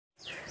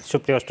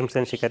সুপ্রিয় অষ্টম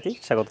শ্রেণীর শিক্ষার্থী,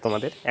 স্বাগত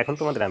তোমাদের। এখন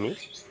আমি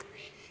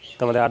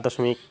তোমাদের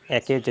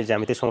 8.1-এর যে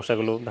জ্যামিতিক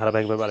সমস্যাগুলো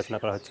ধারাবাহিকভাবে আলোচনা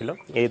করা হচ্ছিল,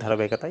 এই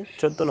ধারাবাহিকতায়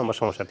 14 নম্বর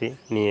সমস্যাটি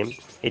নিয়ে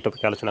এই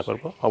টপিকে আলোচনা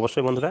করব।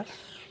 অবশ্যই বন্ধুরা,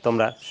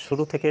 তোমরা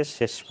শুরু থেকে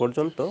শেষ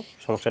পর্যন্ত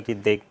সমস্যাটি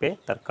দেখবে।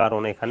 তার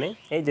কারণ এখানে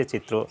এই যে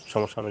চিত্র,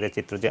 সমস্যা অনুযায়ী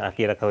চিত্র যে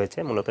আঁকিয়ে রাখা হয়েছে,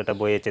 মূলত এটা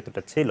বইয়ের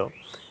চিত্রটা ছিল।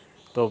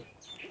 তো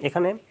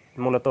এখানে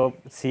মূলত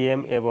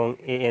সিএম এবং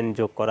এএন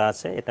যোগ করা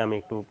আছে। এটা আমি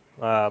একটু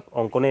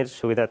অঙ্কনের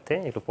সুবিধার্থে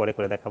একটু পরে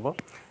করে দেখাবো।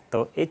 তো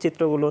এই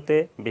চিত্রগুলোতে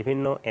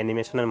বিভিন্ন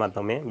অ্যানিমেশনের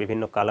মাধ্যমে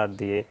বিভিন্ন কালার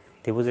দিয়ে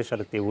ত্রিভুজের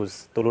সাথে ত্রিভুজ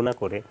তুলনা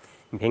করে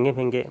ভেঙে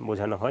ভেঙে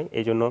বোঝানো হয়।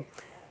 এই জন্য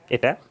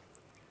এটা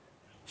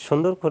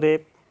সুন্দর করে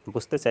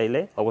বুঝতে চাইলে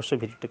অবশ্যই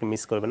ভিডিওটাকে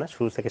মিস করবে না,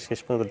 শুরু থেকে শেষ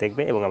পর্যন্ত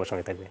দেখবে এবং আমার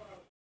সঙ্গে থাকবে।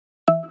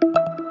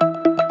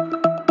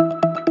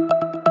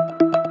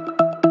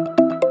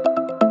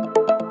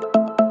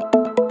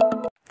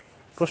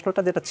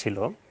 প্রশ্নটা যেটা ছিল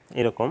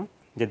এরকম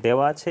যে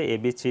দেওয়া আছে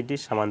এবিসিডি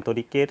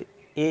সামান্তরিকের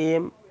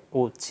এএম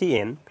ও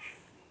সিএন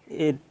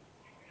এর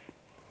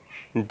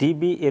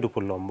ডিবি এর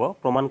উপর লম্ব,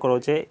 প্রমাণ করো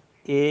যে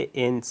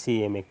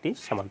এএনসিএম একটি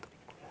সামান্তরিক।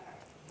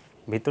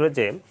 ভিতরে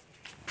যে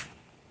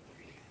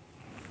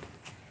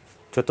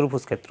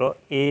চতুর্ভুজ ক্ষেত্র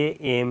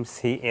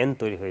এএমসিএন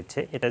তৈরি হয়েছে,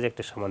 এটা যে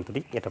একটি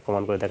সামান্তরিক, এটা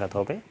প্রমাণ করে দেখাতে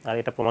হবে। আর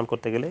এটা প্রমাণ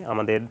করতে গেলে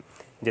আমাদের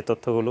যে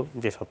তথ্যগুলো,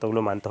 যে সত্যগুলো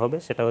মানতে হবে,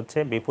 সেটা হচ্ছে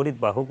বিপরীত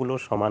বাহুগুলো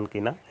সমান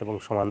কিনা এবং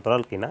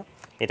সমান্তরাল কিনা,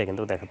 এটা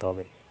কিন্তু দেখাতে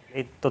হবে।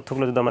 এই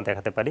তথ্যগুলো যদি আমরা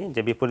দেখাতে পারি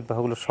যে বিপরীত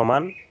বাহুগুলো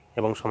সমান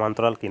এবং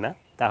সমান্তরাল কিনা,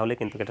 তাহলে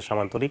কিন্তু এটা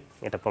সামান্তরিক,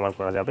 এটা প্রমাণ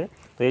করা যাবে।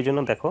 তো এই জন্য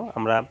দেখো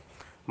আমরা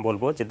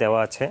বলবো যে দেওয়া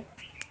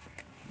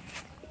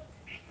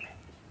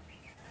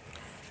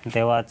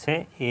আছে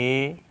A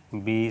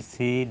B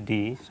C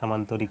D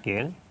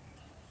সামান্তরিকের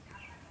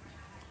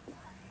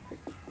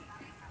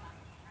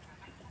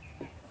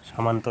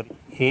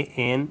A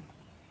N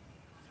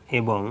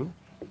এবং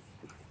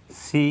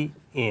সি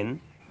এন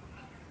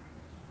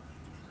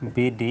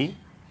বিডি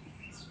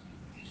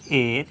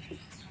এর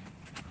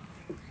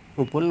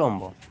উপর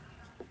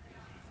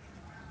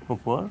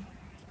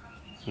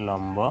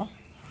লম্ব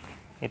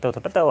এই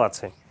তথ্যটা দেওয়া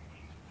আছে।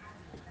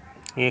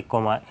 এ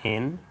কমা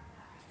N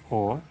O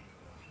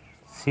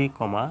c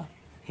comma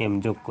M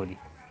যোগ করি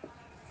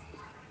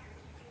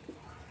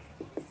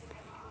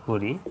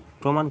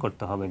প্রমাণ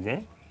করতে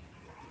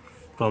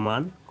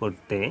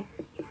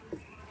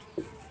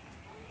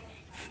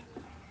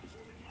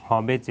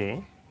হবে যে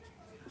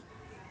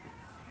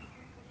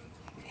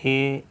এ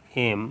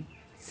এম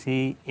সি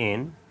এন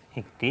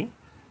একটি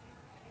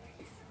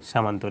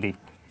সামান্তরিক।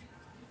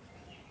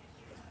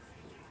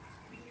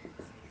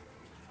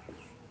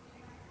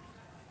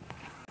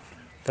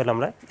 তাহলে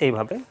আমরা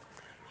এইভাবে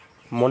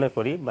মনে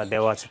করি বা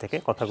দেওয়া আছে থেকে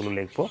কথাগুলো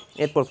লিখবো,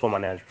 এরপর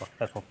প্রমাণে আসবো।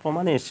 দেখো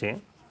প্রমাণে এসে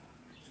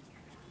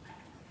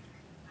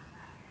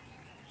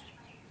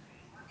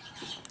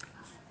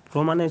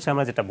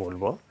আমরা যেটা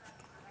বলবো,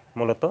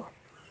 মূলত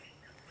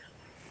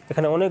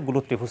এখানে অনেকগুলো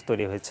ত্রিভুজ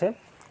তৈরি হয়েছে।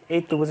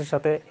 এই ত্রিভুজের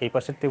সাথে এই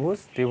পাশের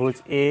ত্রিভুজ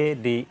এ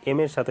ডি এম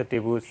এর সাথে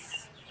ত্রিভুজ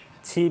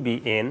সি বি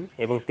এন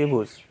এবং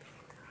ত্রিভুজ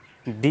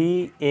ডি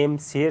এম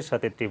সি এর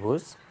সাথে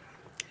ত্রিভুজ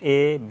এ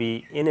বি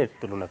এন এর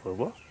তুলনা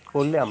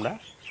করলে আমরা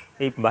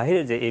এই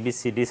বাহিরে যে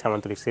এবিসিডি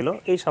সামান্তরিক ছিল,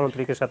 এই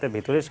সামান্তরিকের সাথে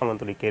ভেতরের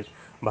সামান্তরিকের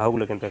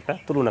বাহুগুলো কিন্তু একটা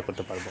তুলনা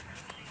করতে পারবো।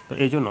 তো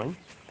এই জন্যই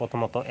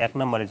প্রথমত 1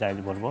 নম্বরে যাই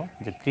বলবো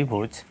যে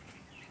ত্রিভুজ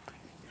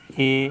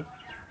এ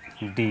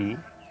ডি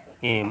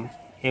এম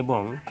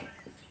এবং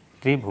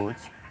ত্রিভুজ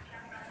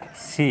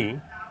সি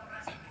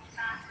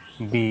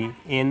বি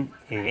এন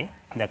এ,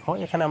 দেখো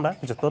এখানে আমরা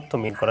কিছু তথ্য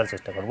মিল করার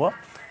চেষ্টা করব।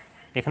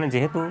 এখানে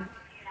যেহেতু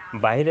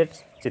বাইরের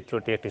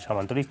চিত্রটি একটি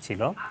সামান্তরিক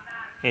ছিল,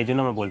 এই জন্য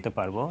আমরা বলতে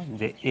পারবো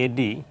যে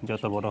এডি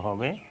যত বড়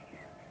হবে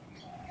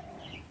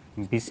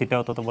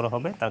বিসিটাও তত বড়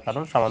হবে, তার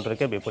কারণ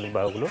সামান্তরিকের বিপরীত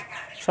বাহুগুলো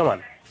সমান।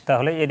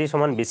 তাহলে এডি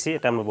সমান বিসি,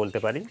 এটা আমরা বলতে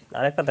পারি।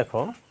 আরেকটা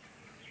দেখো,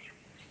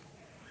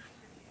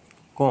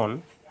 কোণ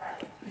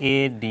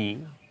এডি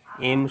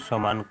এম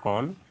সমান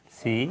কোণ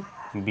সি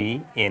বি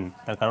এন,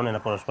 তার কারণ এরা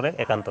পরস্পরের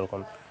একান্তর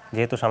কোণ।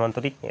 যেহেতু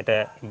সামান্তরিক, এটা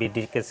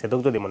বিডিকে ছেদক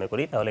যদি মনে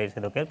করি, তাহলে এই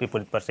ছেদকের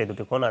বিপরীত পাশে এই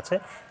দুটি কোণ আছে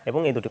এবং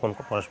এই দুটি কোণ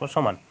পরস্পর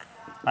সমান।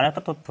 আর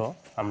একটা তথ্য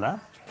আমরা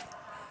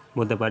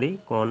বলতে পারি,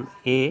 কোণ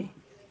এ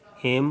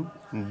এম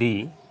ডি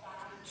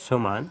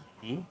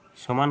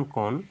সমান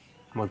কোণ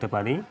বলতে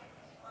পারি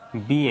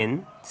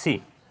বিএনসি,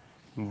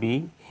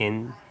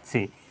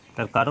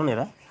 তার কারণ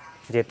এরা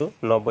যেহেতু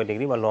 90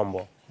 ডিগ্রি বা লম্ব,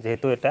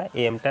 যেহেতু এটা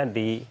এমটা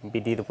ডি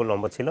বিডির উপর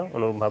লম্ব ছিল,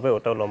 অনুরূপভাবে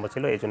ওটাও লম্ব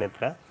ছিল, এই জন্য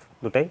এটা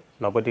দুটাই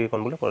 90 ডিগ্রি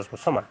কোণ বলে পরস্পর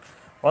সমান।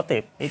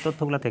 অতএব এই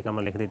তথ্যগুলো থেকে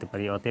আমরা লিখে দিতে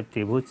পারি, অতএব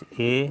ত্রিভুজ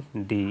এ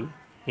ডি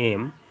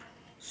এম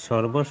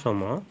সর্বসম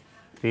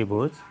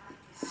ত্রিভুজ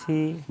সি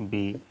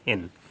বি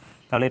এন।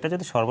 তাহলে এটা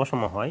যদি সর্বসম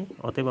হয়,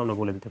 অতএব আমরা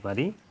বলে দিতে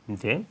পারি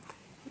যে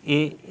এ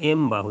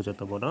এম বাহু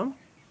যত বড়,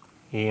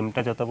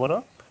 এমটা যত বড়,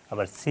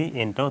 আবার সি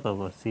এনটাও তত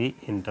বড়, সি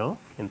এনটাও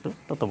কিন্তু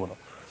তত বড়।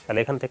 তাহলে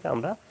এখান থেকে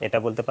আমরা এটা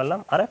বলতে পারলাম।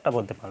 আর একটা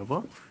বলতে পারবো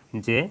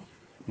যে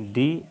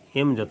ডি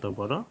এম যত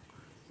বড়,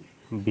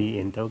 বি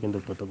এনটাও কিন্তু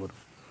তত বড়।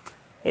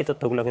 এই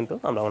তথ্যগুলো কিন্তু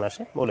আমরা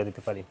অনায়াসে বলে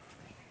দিতে পারি।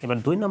 এবার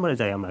 2 নম্বরে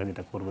যাই আমরা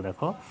যেটা করব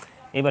দেখো,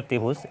 এবার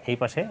ত্রিভুজ এই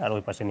পাশে আর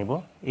ওই পাশে নিব,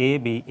 এ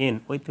বি এন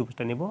ওই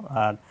ত্রিভুজটা নিব,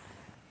 আর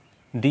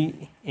ডি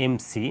এম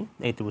সি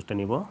এই ত্রিভুজটা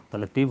নিব।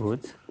 তাহলে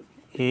ত্রিভুজ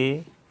এ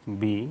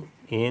বি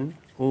এন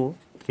ও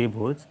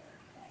ত্রিভুজ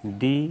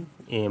ডি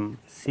এম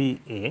সি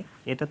এ,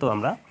 এটা তো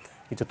আমরা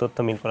কিছু তথ্য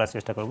মিল করার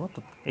চেষ্টা করব। তো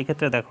এই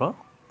ক্ষেত্রে দেখো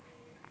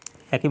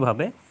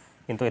একইভাবে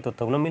কিন্তু এই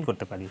তথ্যগুলো মিল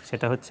করতে পারি।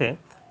 সেটা হচ্ছে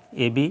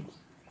এ বি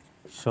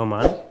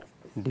সমান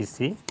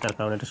ডিসি, তার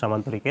কারণ এটা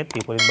সমান্তরিকের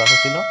বিপরীত বাহু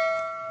ছিল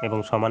এবং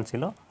সমান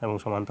ছিল এবং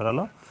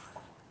সমান্তরালও।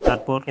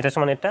 তারপর এটা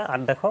সমান এটা। আর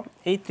দেখো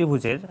এই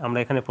ত্রিভুজের আমরা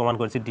এখানে প্রমাণ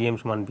করেছি ডিএম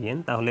সমান বিএন,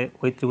 তাহলে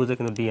ওই ত্রিভুজে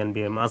কিন্তু ডিএন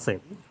বিএম আছে,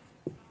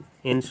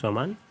 এন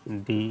সমান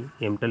ডি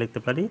এমটা লিখতে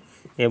পারি,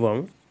 এবং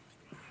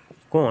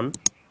কোণ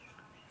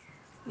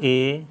এ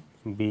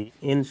বি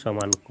এন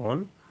সমান কোণ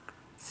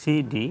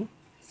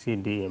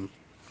সিডিএম।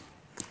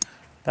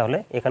 তাহলে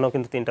এখানেও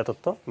কিন্তু 3টা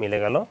তথ্য মিলে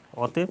গেল।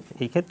 অতএব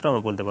এই ক্ষেত্রে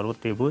আমরা বলতে পারবো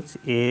ত্রিভুজ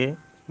এ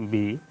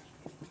বি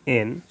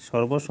এন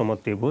সর্বসম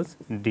ত্রিভুজ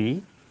ডি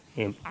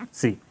এম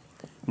সি।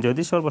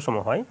 যদি সর্বসম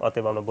হয়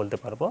অতএব আমরা বলতে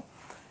পারবো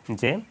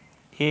যে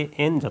এ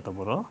এন যত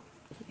বড়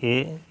এ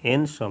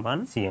এন সমান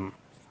সিএম।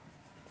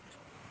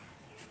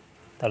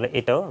 তাহলে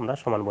এটাও আমরা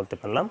সমান বলতে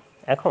পারলাম।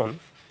 এখন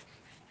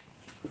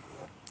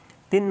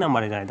 3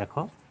 নম্বরে যায়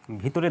দেখো,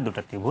 ভিতরের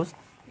দুটো ত্রিভুজ,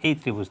 এই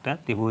ত্রিভুজটা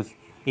ত্রিভুজ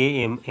এ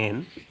এম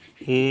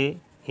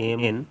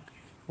এন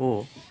ও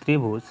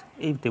ত্রিভুজ,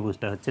 এই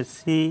ত্রিভুজটা হচ্ছে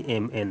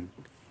সিএমএন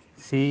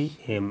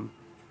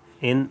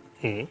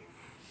এ।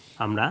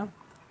 আমরা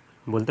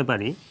বলতে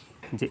পারি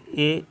যে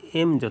এ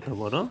এম যত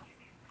বড়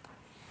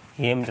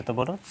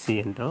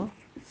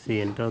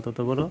সিএনটাও তত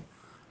বড়,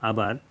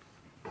 আবার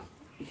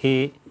এ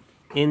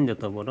এন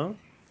যত বড়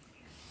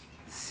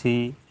সি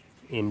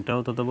এমটাও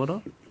তত বড়,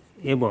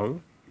 এবং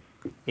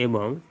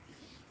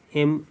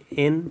এম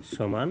এন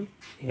সমান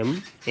এম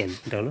এন,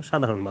 এটা হলো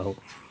সাধারণ বাহু।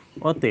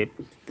 অতএব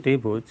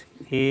ত্রিভুজ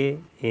এ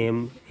এম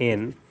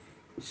এন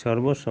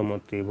সর্বসম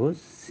ত্রিভুজ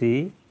সি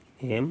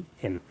এম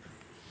এন।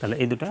 তাহলে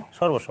এই দুটা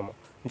সর্বসম।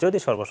 যদি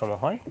সর্বসম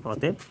হয়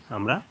অতএব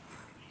আমরা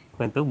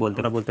কিন্তু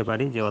বলতে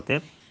পারি যে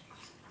অতএব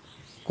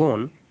কোণ,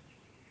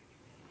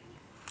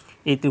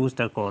 এই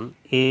ত্রিভুজটার কোণ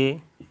এ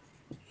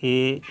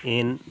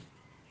এন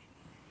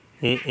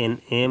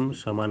এম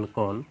সমান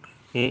কোণ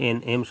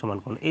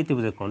এই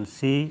ত্রিভুজের কোণ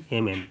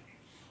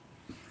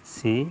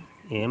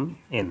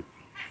সিএমএন,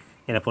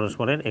 এরা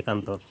পরস্পরের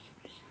একান্তর।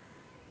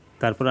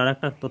 তারপর আর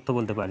একটা তথ্য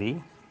বলতে পারি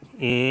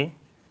এ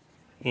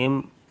এম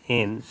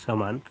এন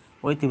সমান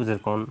ওই ত্রিভুজের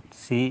কোণ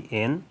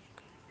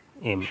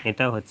সিএনএম,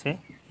 এটা হচ্ছে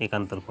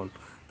একান্তর কোণ।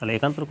 তাহলে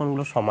একান্তর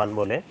কোণগুলো সমান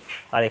বলে,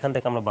 আর এখান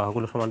থেকে আমরা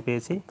বাহুগুলো সমান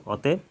পেয়েছি,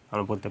 অতএব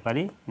আমরা বলতে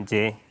পারি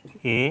যে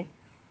এ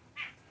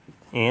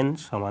এন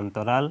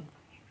সমান্তরাল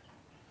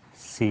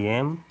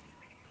সিএম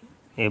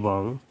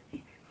এবং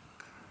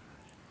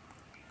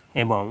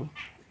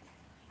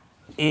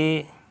এ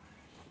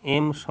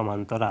এম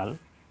সমান্তরাল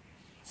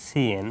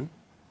সিএন,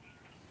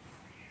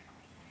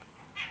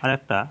 আর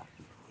একটা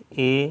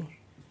এ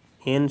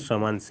এন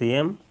সমান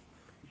সিএম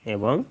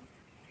এবং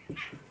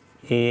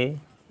এ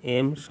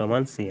এম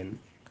সমান সিএন।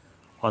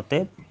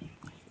 অতএব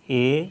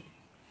এ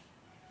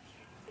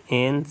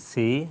এন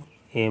সি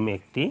এম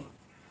একটি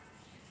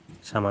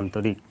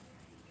সামান্তরিক।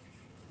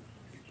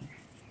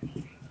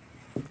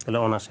 তাহলে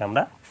অনায়াসে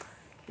আমরা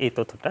এই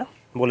তথ্যটা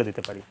বলে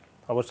দিতে পারি।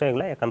 অবশ্যই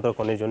এগুলো একান্তর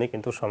কোণের জন্য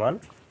কিন্তু সমান,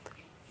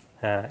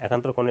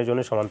 একান্তর কোণের জন্য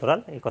সমান্তরাল,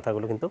 এই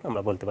কথাগুলো কিন্তু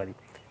আমরা বলতে পারি।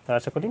 তো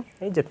আশা করি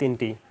এই যে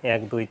 3টি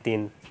 1 2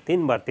 3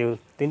 3বার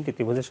 3টি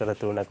ত্রিভুজের সাথে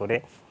তুলনা করে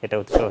এটা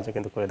অতি সহজে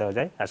কিন্তু করে দেওয়া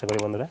যায়। আশা করি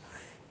বন্ধুরা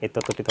এই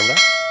তথ্যটি তোমরা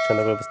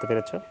সুন্দর করে বুঝতে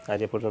পেরেছো। আজ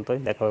এ পর্যন্তই,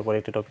 দেখা হবে পরে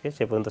একটি টপিকে।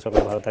 সে পর্যন্ত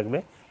সকলে ভালো থাকবে।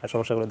 আর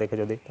সমস্যাগুলো দেখে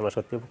যদি তোমরা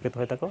সত্যি উপকৃত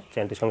হয়ে থাকো,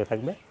 চ্যানেলটির সঙ্গে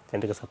থাকবে,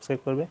 চ্যানেলটিকে সাবস্ক্রাইব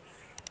করবে,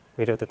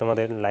 ভিডিওতে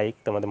তোমাদের লাইক,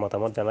 তোমাদের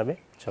মতামত জানাবে।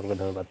 সকলকে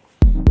ধন্যবাদ।